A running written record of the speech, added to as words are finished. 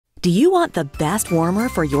Do you want the best warmer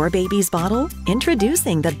for your baby's bottle?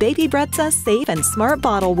 Introducing the Baby Brezza Safe and Smart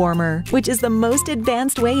Bottle Warmer, which is the most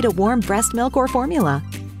advanced way to warm breast milk or formula.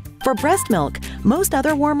 For breast milk, most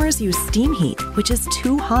other warmers use steam heat, which is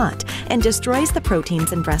too hot and destroys the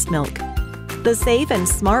proteins in breast milk. The Safe and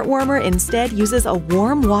Smart Warmer instead uses a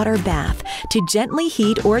warm water bath to gently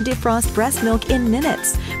heat or defrost breast milk in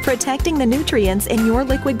minutes, protecting the nutrients in your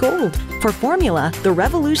liquid gold. For formula, the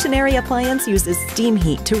revolutionary appliance uses steam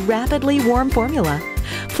heat to rapidly warm formula.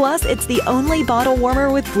 Plus, it's the only bottle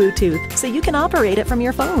warmer with Bluetooth, so you can operate it from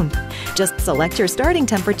your phone. Just select your starting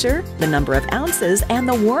temperature, the number of ounces, and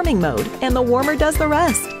the warming mode, and the warmer does the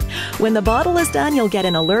rest. When the bottle is done, you'll get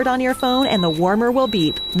an alert on your phone and the warmer will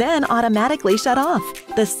beep, then automatically shut off.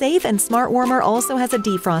 The Safe and Smart Warmer also has a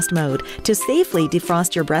defrost mode to safely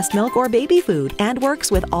defrost your breast milk or baby food and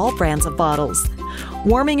works with all brands of bottles.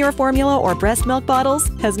 Warming your formula or breast milk bottles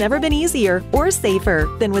has never been easier or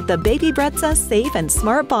safer than with the Baby Brezza Safe and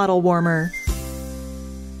Smart Bottle Warmer.